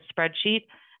student spreadsheet,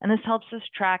 and this helps us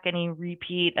track any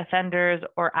repeat offenders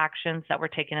or actions that were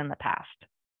taken in the past.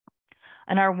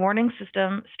 And our warning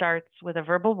system starts with a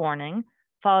verbal warning,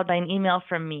 followed by an email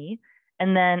from me,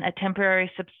 and then a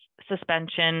temporary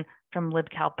suspension from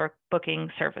LibCal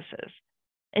booking services.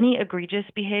 Any egregious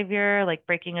behavior like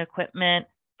breaking equipment,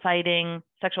 fighting,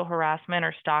 sexual harassment,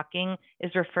 or stalking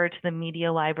is referred to the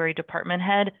Media Library department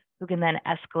head, who can then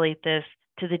escalate this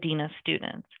to the Dean of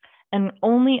Students. And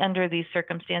only under these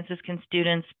circumstances can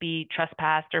students be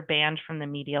trespassed or banned from the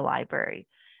Media Library.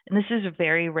 And this is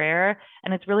very rare,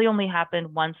 and it's really only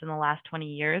happened once in the last 20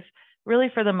 years.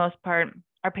 Really, for the most part,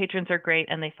 our patrons are great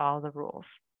and they follow the rules.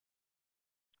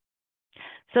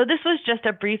 So this was just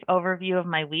a brief overview of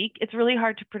my week. It's really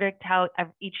hard to predict how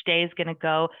each day is going to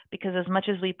go because as much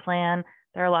as we plan,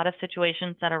 there are a lot of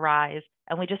situations that arise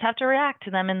and we just have to react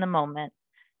to them in the moment.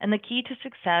 And the key to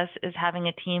success is having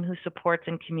a team who supports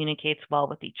and communicates well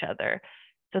with each other.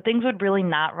 So things would really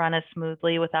not run as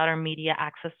smoothly without our media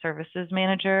access services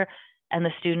manager and the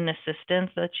student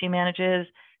assistants that she manages,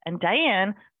 and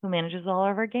Diane, who manages all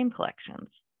of our game collections.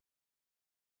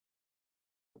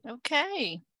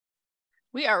 Okay.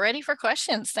 We are ready for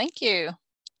questions. Thank you.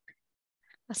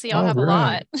 I see y'all All have a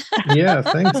right. lot. Yeah,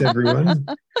 thanks everyone.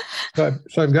 So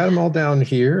I've got them all down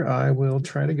here. I will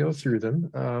try to go through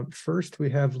them. First, we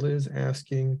have Liz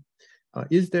asking,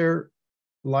 is there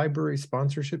library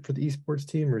sponsorship for the esports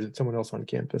team, or is it someone else on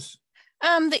campus?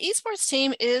 The esports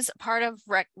team is part of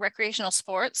recreational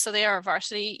sports. So they are a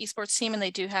varsity esports team, and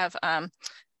they do have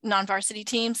non-varsity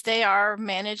teams. They are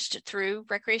managed through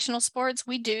recreational sports.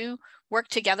 We do work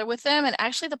together with them, and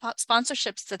actually the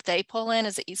sponsorships that they pull in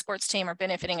as an esports team are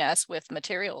benefiting us with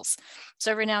materials.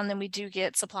 So every now and then we do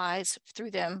get supplies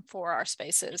through them for our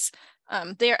spaces.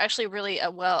 They are actually really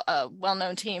a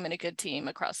well-known team and a good team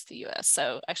across the US.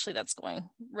 So actually that's going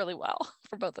really well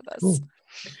for both of us. Cool.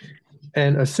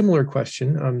 And a similar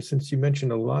question, since you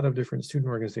mentioned a lot of different student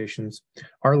organizations,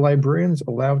 are librarians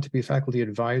allowed to be faculty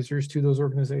advisors to those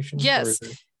organizations? Yes.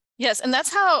 Yes, and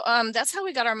that's how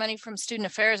we got our money from Student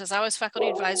Affairs. As I was faculty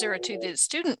advisor to the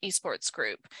student esports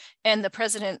group, and the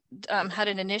president had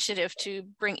an initiative to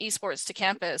bring esports to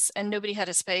campus, and nobody had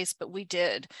a space, but we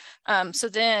did. So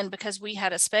then, because we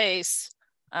had a space,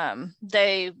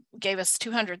 they gave us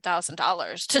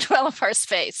 $200,000 to develop our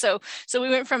space. So we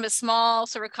went from a small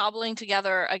sort of cobbling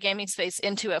together a gaming space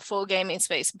into a full gaming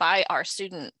space by our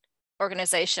student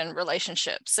organization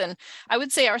relationships. And I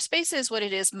would say our space is what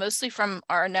it is mostly from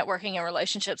our networking and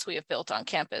relationships we have built on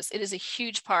campus. It is a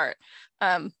huge part.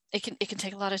 It can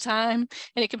take a lot of time,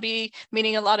 and it can be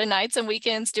meeting a lot of nights and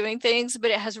weekends doing things, but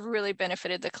it has really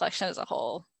benefited the collection as a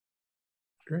whole.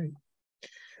 Great.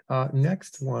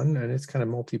 Next one, and it's kind of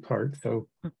multi-part, so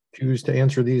choose to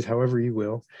answer these however you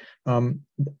will.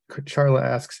 Charla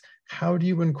asks, how do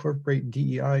you incorporate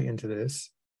DEI into this?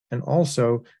 And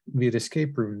also via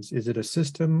escape rooms, is it a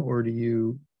system, or do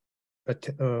you,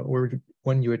 or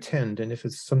when you attend, and if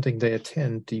it's something they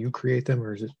attend, do you create them,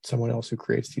 or is it someone else who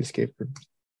creates the escape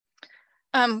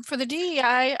rooms? For the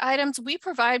DEI items, we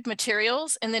provide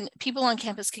materials, and then people on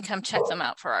campus can come check them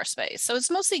out for our space. So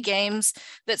it's mostly games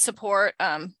that support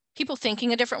people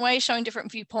thinking a different way, showing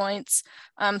different viewpoints.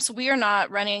 So we are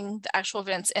not running the actual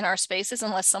events in our spaces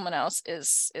unless someone else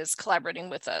is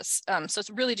collaborating with us. So it's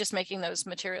really just making those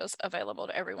materials available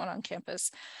to everyone on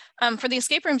campus. For the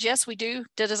escape rooms, yes, we do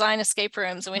design escape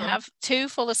rooms, and we have 2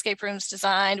 full escape rooms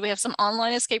designed. We have some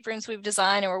online escape rooms we've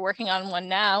designed, and we're working on one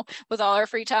now with all our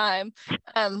free time.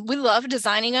 We love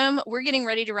designing them. We're getting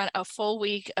ready to run a full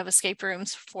week of escape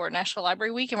rooms for National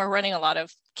Library Week, and we're running a lot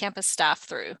of campus staff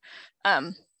through.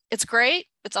 It's great.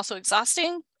 It's also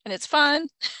exhausting and it's fun,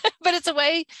 but it's a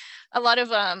way a lot of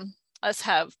us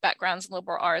have backgrounds in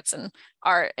liberal arts and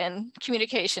art and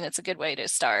communication. It's a good way to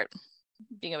start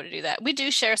being able to do that. We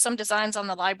do share some designs on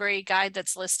the library guide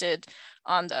that's listed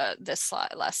on this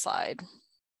last slide.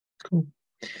 Cool.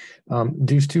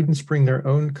 Do students bring their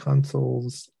own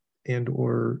consoles and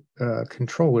or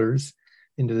controllers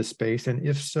into the space? And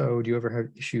if so, do you ever have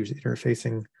issues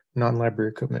interfacing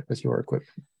non-library equipment with your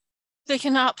equipment? They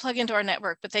cannot plug into our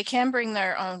network, but they can bring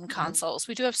their own consoles.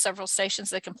 We do have several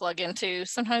stations they can plug into.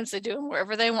 Sometimes they do them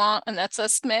wherever they want, and that's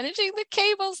us managing the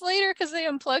cables later because they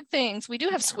unplug things. We do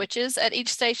have switches at each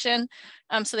station,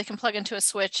 so they can plug into a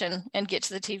switch and get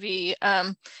to the TV.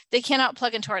 They cannot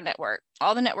plug into our network.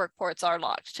 All the network ports are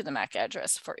locked to the MAC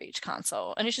address for each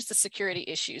console, and it's just a security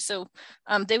issue. So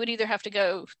they would either have to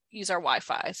go use our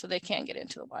Wi-Fi, so they can't get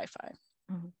into the Wi-Fi.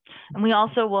 And we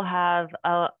also will have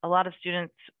a lot of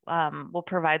students will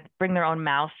bring their own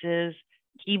mouses,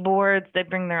 keyboards. They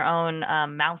bring their own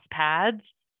mouse pads,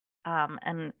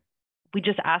 and we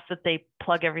just ask that they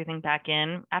plug everything back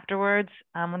in afterwards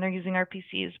when they're using our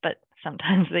PCs, but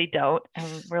sometimes they don't.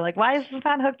 And we're like, why is this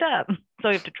not hooked up? So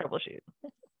we have to troubleshoot.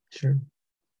 Sure.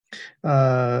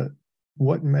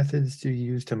 What methods do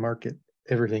you use to market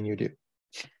everything you do?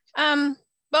 Well,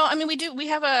 I mean, we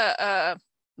have a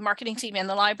marketing team in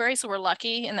the library, so we're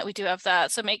lucky in that we do have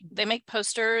that. So they make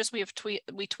posters. We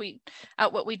tweet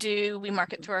out what we do. We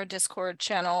market through our Discord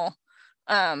channel.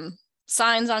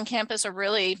 Signs on campus are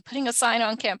really, putting a sign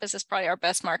on campus is probably our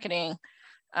best marketing.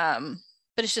 But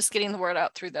it's just getting the word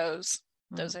out through those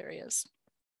areas.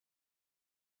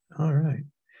 All right.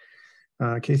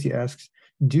 Casey asks,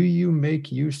 do you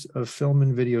make use of film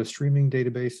and video streaming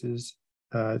databases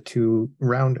to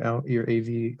round out your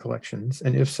AV collections?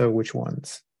 And if so, which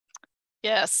ones?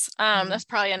 Yes, that's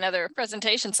probably another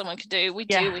presentation someone could do. We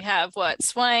have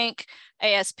Swank,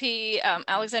 ASP,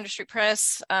 Alexander Street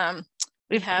Press.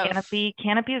 We have Canopy.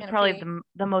 Canopy is probably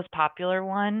the most popular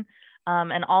one.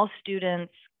 And all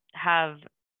students have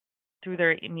through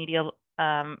their UNT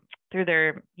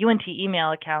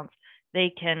email accounts,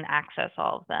 they can access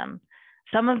all of them.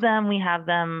 Some of them, we have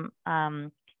them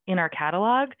in our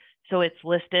catalog. So it's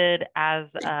listed as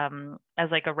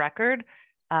like a record.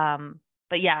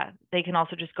 But yeah, they can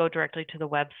also just go directly to the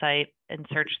website and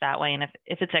search that way. And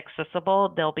if it's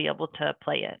accessible, they'll be able to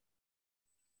play it.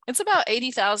 It's about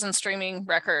 80,000 streaming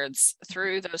records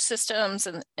through those systems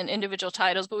and individual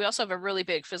titles, but we also have a really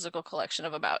big physical collection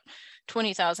of about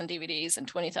 20,000 DVDs and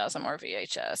 20,000 more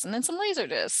VHS, and then some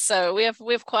Laserdiscs. So we have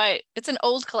quite, it's an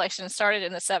old collection, started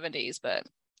in the 70s, but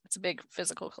it's a big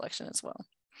physical collection as well.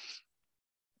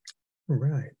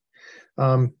 Right.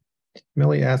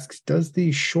 Millie asks, does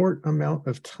the short amount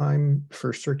of time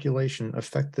for circulation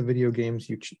affect the video games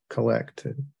you collect?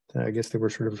 I guess they were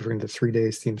sort of referring to 3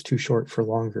 days seems too short for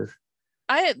longer.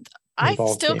 I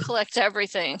still collect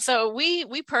everything. So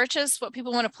we purchase what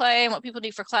people want to play and what people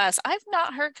need for class. I've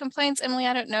not heard complaints, Emily.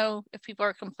 I don't know if people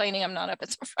are complaining. I'm not up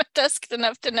at the front desk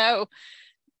enough to know.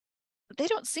 They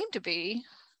don't seem to be.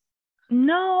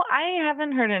 No, I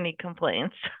haven't heard any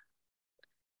complaints.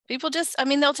 People just, I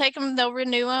mean, they'll take them, they'll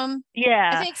renew them.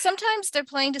 Yeah. I think sometimes they're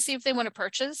playing to see if they want to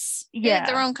purchase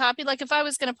their own copy. Like if I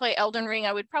was going to play Elden Ring,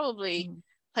 I would probably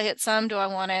play it some. Do I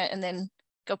want it? And then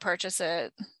go purchase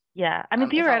it. Yeah. I mean,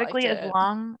 theoretically, as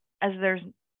long as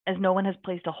no one has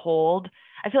placed a hold,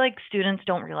 I feel like students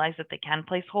don't realize that they can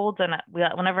place holds. And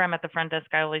whenever I'm at the front desk,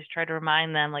 I always try to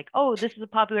remind them like, oh, this is a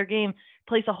popular game,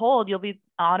 place a hold. You'll be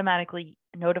automatically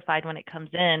notified when it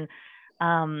comes in.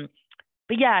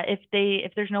 But yeah, if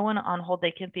there's no one on hold,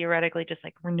 they can theoretically just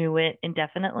like renew it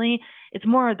indefinitely. It's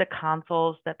more the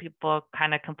consoles that people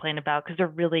kind of complain about because they're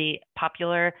really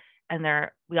popular and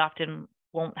we often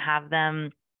won't have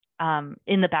them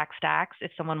in the back stacks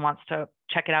if someone wants to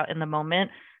check it out in the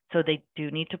moment. So they do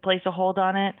need to place a hold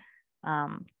on it.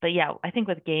 But yeah, I think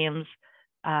with games,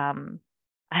 I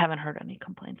haven't heard any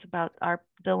complaints about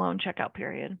the loan checkout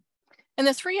period. And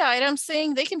the 3 items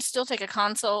thing, they can still take a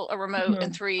console, a remote,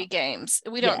 and 3 games.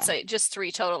 We don't say just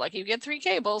 3 total, like you get 3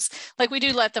 cables. Like we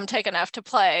do let them take enough to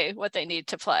play what they need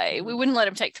to play. We wouldn't let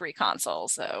them take 3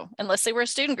 consoles though, unless they were a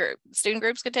student group. Student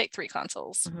groups could take 3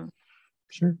 consoles.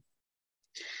 Sure.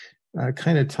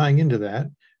 Kind of tying into that,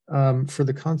 for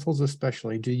the consoles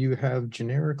especially, do you have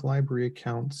generic library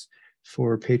accounts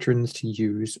for patrons to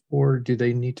use, or do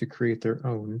they need to create their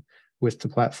own with the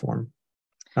platform?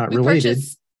 Related,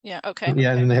 yeah, okay.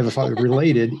 Yeah, and they have a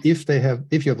related. If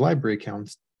you have library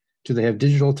accounts, do they have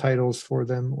digital titles for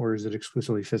them, or is it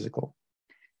exclusively physical?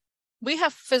 We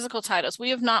have physical titles. We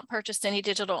have not purchased any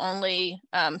digital only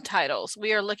titles.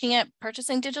 We are looking at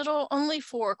purchasing digital only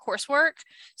for coursework.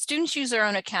 Students use their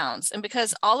own accounts, and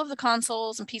because all of the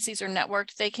consoles and PCs are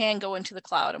networked, they can go into the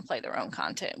cloud and play their own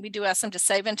content. We do ask them to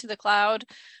save into the cloud.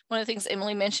 One of the things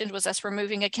Emily mentioned was us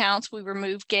removing accounts. We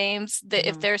remove games that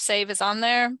if their save is on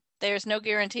there, there's no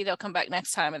guarantee they'll come back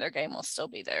next time and their game will still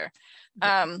be there.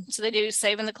 So they do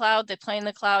save in the cloud, they play in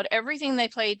the cloud. Everything they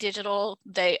play digital,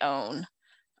 they own.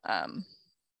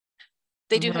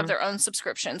 They do have their own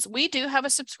subscriptions. We do have a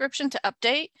subscription to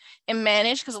update and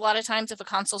manage, because a lot of times if a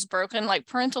console's broken, like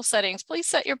parental settings, please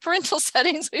set your parental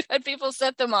settings. We've had people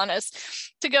set them on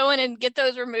us to go in and get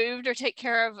those removed or take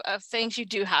care of things. You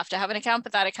do have to have an account,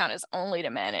 but that account is only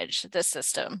to manage the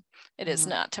system. It is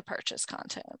not to purchase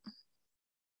content.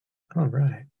 All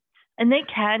right. And they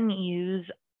can use,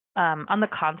 on the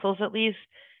consoles at least,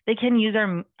 they can use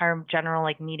our general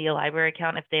like media library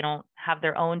account if they don't have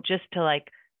their own, just to like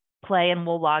play, and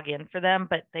we'll log in for them,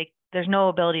 but there's no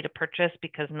ability to purchase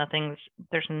because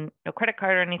there's no credit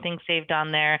card or anything saved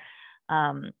on there.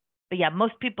 But yeah,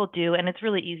 most people do, and it's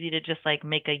really easy to just like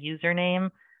make a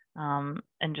username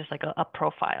and just like a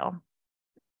profile.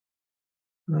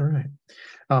 All right.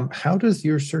 How does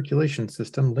your circulation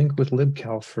system link with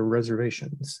LibCal for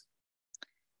reservations?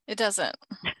 It doesn't.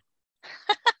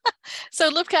 So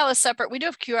LibCal is separate. We do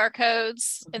have QR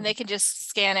codes, and they can just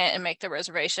scan it and make the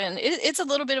reservation. It's a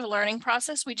little bit of a learning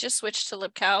process. We just switched to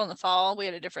LibCal in the fall. We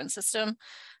had a different system,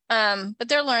 but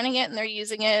they're learning it and they're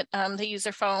using it. They use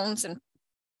their phones and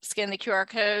scan the QR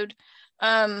code.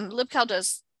 LibCal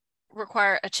does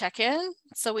require a check-in.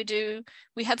 So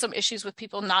we had some issues with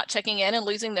people not checking in and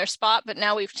losing their spot, but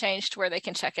now we've changed to where they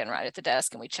can check in right at the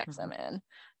desk and we check them in.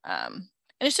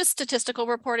 And it's just statistical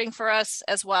reporting for us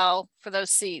as well for those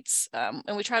seats.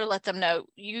 And we try to let them know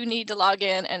you need to log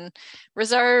in and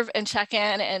reserve and check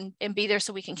in and be there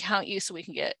so we can count you, so we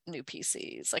can get new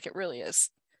PCs. Like it really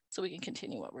is, so we can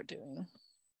continue what we're doing.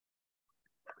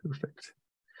 Perfect.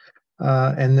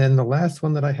 And then the last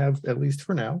one that I have, at least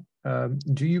for now,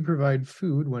 do you provide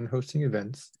food when hosting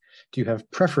events? Do you have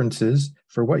preferences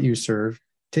for what you serve,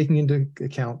 taking into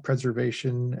account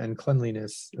preservation and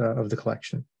cleanliness of the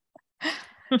collection?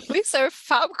 We serve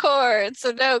popcorn,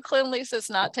 so no, cleanliness is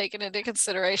not taken into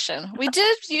consideration. We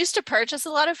did used to purchase a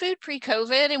lot of food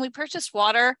pre-COVID, and we purchased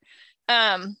water.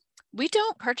 We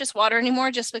don't purchase water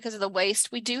anymore just because of the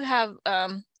waste. We do have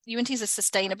UNT is a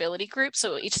sustainability group,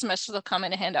 so each semester they'll come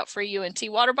in and hand out free UNT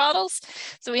water bottles.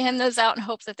 So we hand those out and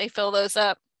hope that they fill those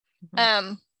up.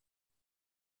 And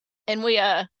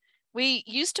we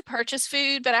used to purchase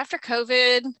food, but after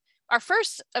COVID, our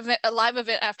first event, a live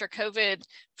event after COVID,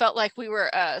 felt like we were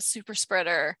a super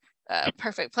spreader,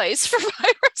 perfect place for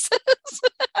viruses.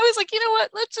 I was like, you know what?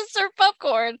 Let's just serve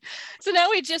popcorn. So now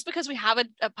because we have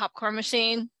a popcorn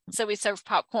machine, so we serve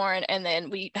popcorn and then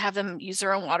we have them use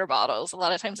their own water bottles. A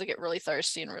lot of times they get really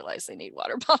thirsty and realize they need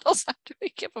water bottles after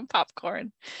we give them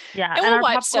popcorn. Yeah, and we'll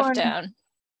wipe stuff down.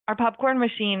 Our popcorn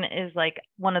machine is like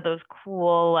one of those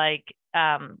cool, like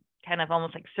kind of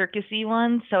almost like circusy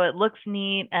ones. So it looks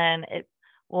neat, and it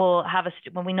will have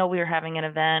when we know we are having an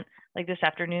event, like this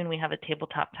afternoon, we have a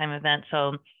tabletop time event.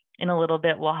 So in a little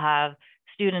bit, we'll have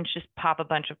students just pop a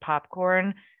bunch of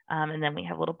popcorn, and then we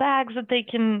have little bags that they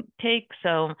can take.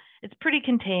 So it's pretty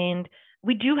contained.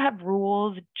 We do have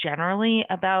rules generally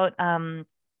about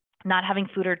not having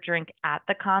food or drink at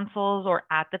the consoles or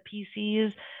at the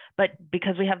PCs, but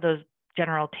because we have those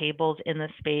general tables in the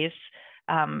space,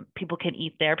 people can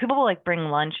eat there. People will like bring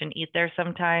lunch and eat there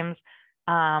sometimes.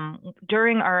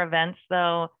 During our events,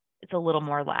 though, it's a little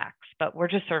more lax, but we're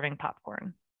just serving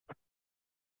popcorn.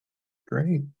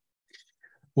 Great.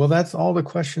 Well, that's all the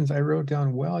questions I wrote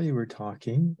down while you were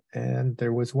talking. And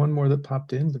there was one more that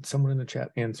popped in, but someone in the chat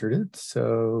answered it.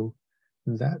 So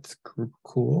that's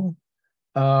cool.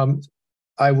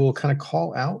 I will kind of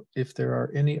call out if there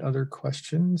are any other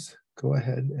questions. Go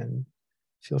ahead and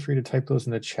feel free to type those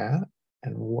in the chat.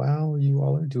 And while you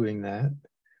all are doing that,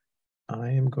 I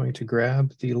am going to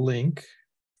grab the link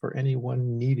for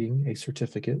anyone needing a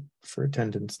certificate for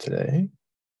attendance today.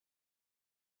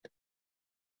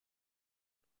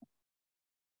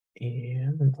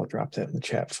 And I'll drop that in the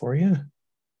chat for you.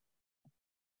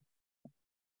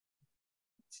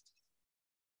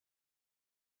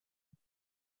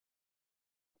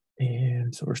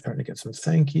 And so we're starting to get some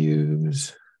thank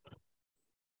yous.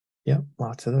 Yep,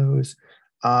 lots of those.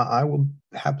 I will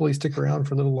happily stick around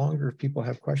for a little longer if people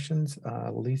have questions.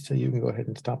 Lisa, you can go ahead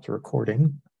and stop the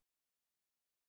recording.